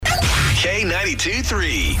K92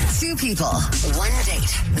 3. Two people, one date,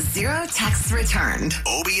 zero texts returned.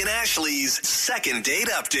 Obie and Ashley's second date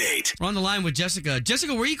update. We're on the line with Jessica.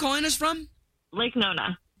 Jessica, where are you calling us from? Lake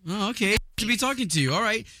Nona. Oh, okay. To be talking to you. All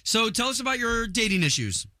right. So tell us about your dating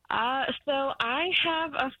issues. So I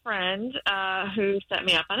have a friend who set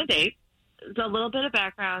me up on a date. A little bit of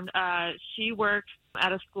background. She works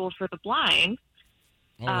at a school for the blind.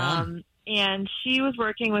 Oh, wow. And she was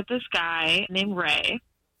working with this guy named Ray.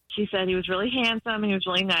 She said he was really handsome and he was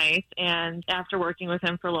really nice. And after working with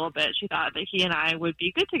him for a little bit, she thought that he and I would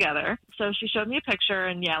be good together. So she showed me a picture,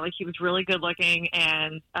 and he was really good looking,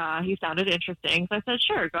 and he sounded interesting. So I said,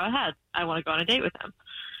 sure, go ahead. I want to go on a date with him.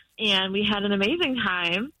 And we had an amazing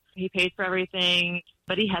time. He paid for everything,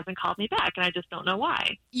 but he hasn't called me back, and I just don't know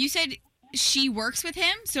why. You said she works with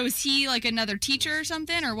him? So is he like another teacher or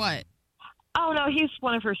something, or what? Oh, no, he's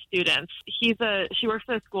one of her students. She works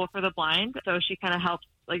at a school for the blind, so she kind of helps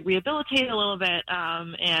rehabilitate a little bit,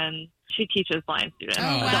 and she teaches blind students.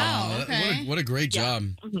 Oh, wow. Okay. What a great job.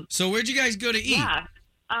 Mm-hmm. So where'd you guys go to eat? Yeah.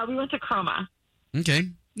 We went to Chroma. Okay.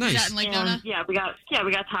 Nice. Is that in Lake Nona? Yeah, we got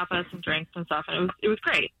tapas and drinks and stuff, and it was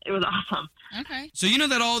great. It was awesome. Okay. So you know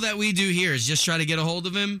that all that we do here is just try to get a hold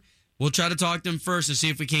of him. We'll try to talk to him first and see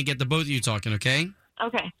if we can't get the both of you talking, okay?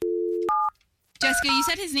 Okay. Jessica, you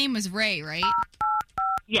said his name was Ray, right?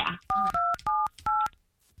 Yeah. Okay.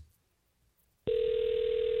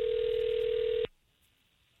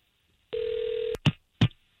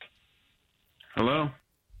 Hello,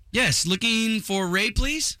 Yes, looking for Ray,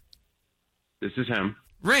 please? this is him.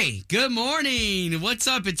 Ray, good morning. What's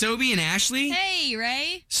up? It's Obie and Ashley. Hey,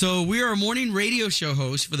 Ray. So we are a morning radio show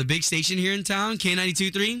host for the big station here in town,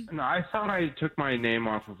 K92.3. No, I thought I took my name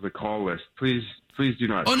off of the call list. Please do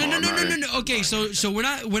not. Oh, call. no. I'm not interested. Okay, so we're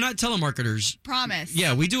not telemarketers. Promise.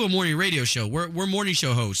 Yeah, we do a morning radio show. We're morning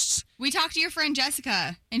show hosts. We talked to your friend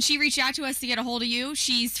Jessica, and she reached out to us to get a hold of you.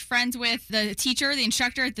 She's friends with the teacher, the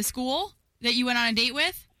instructor at the school that you went on a date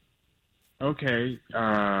with. Okay,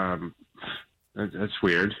 that's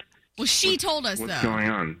weird. Well, she told us, What's though. going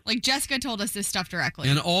on? Like, Jessica told us this stuff directly.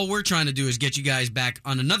 And all we're trying to do is get you guys back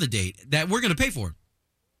on another date that we're going to pay for.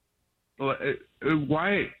 Well,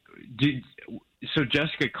 why did? So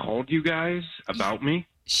Jessica called you guys about me?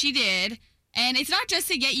 She did. And it's not just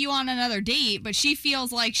to get you on another date, but she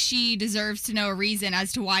feels like she deserves to know a reason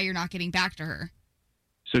as to why you're not getting back to her.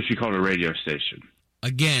 So she called a radio station.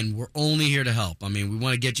 Again, we're only here to help. I mean, we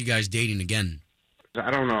want to get you guys dating again. I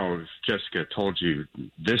don't know if Jessica told you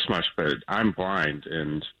this much, but I'm blind,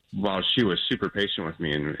 and while she was super patient with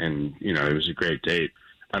me, and it was a great date,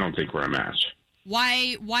 I don't think we're a match.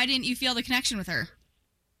 Why didn't you feel the connection with her?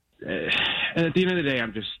 And at the end of the day,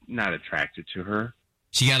 I'm just not attracted to her.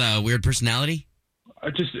 She got a weird personality?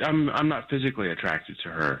 I'm not physically attracted to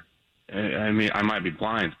her. I mean, I might be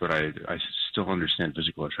blind, but I still understand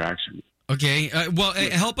physical attraction. Okay.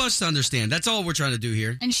 Help us to understand. That's all we're trying to do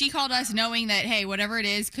here. And she called us knowing that, hey, whatever it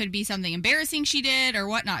is could be something embarrassing she did or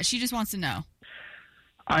whatnot. She just wants to know.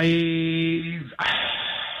 I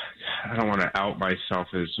don't want to out myself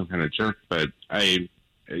as some kind of jerk, but I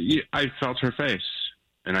felt her face,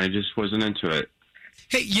 and I just wasn't into it.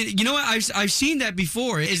 Hey, you know what? I've seen that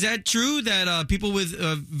before. Is that true that people with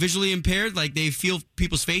visually impaired, like they feel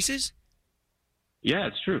people's faces? Yeah,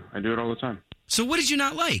 it's true. I do it all the time. So what did you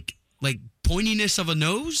not like? Like pointiness of a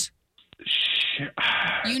nose?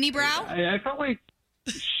 Unibrow? I felt like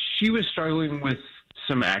she was struggling with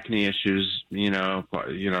some acne issues,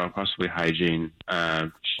 possibly hygiene.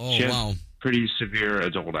 She had pretty severe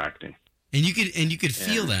adult acne. And you could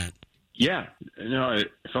feel that. Yeah.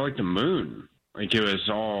 It felt like the moon. Like it was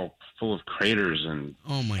all full of craters and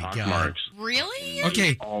marks. Really?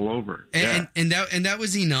 Okay. All over. And that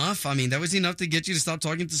was enough? I mean, that was enough to get you to stop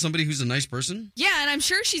talking to somebody who's a nice person? Yeah, and I'm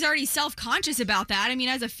sure she's already self-conscious about that. I mean,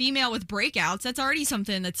 as a female with breakouts, that's already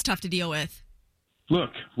something that's tough to deal with.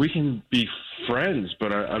 Look, we can be friends,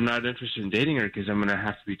 but I'm not interested in dating her because I'm going to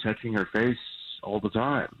have to be touching her face all the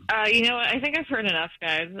time. You know what? I think I've heard enough,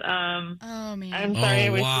 guys. Oh man. I'm sorry I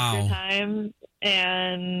wasted your time,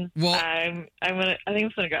 and I think I'm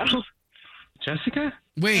just gonna go. Jessica?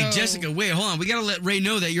 Wait, Jessica, hold on. We gotta let Ray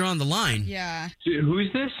know that you're on the line. Yeah. Who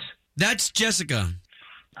is this? That's Jessica.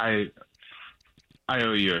 I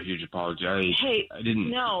owe you a huge apology. I didn't.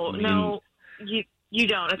 No, you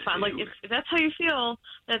don't. It's fine. Like if that's how you feel,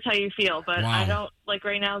 that's how you feel. But I don't like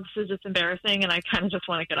right now. This is just embarrassing, and I kind of just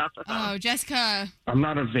want to get off the phone. Oh, Jessica. I'm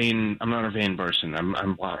not a vain person.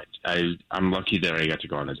 I'm blind. I'm lucky that I got to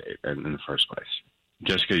go on a date in the first place.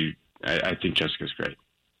 Jessica, I think Jessica's great.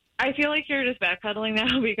 I feel like you're just backpedaling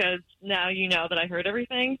now because now you know that I heard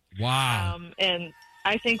everything. Wow. And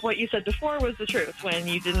I think what you said before was the truth when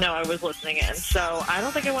you didn't know I was listening in. So I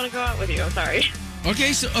don't think I want to go out with you. I'm sorry.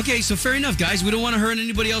 Okay, so fair enough, guys. We don't want to hurt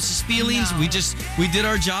anybody else's feelings. No. We did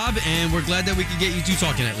our job, and we're glad that we could get you two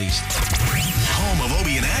talking at least. Home of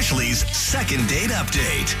Obie and Ashley's second date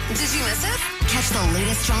update. Did you miss it? Catch the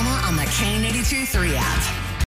latest drama on the K82-3 app.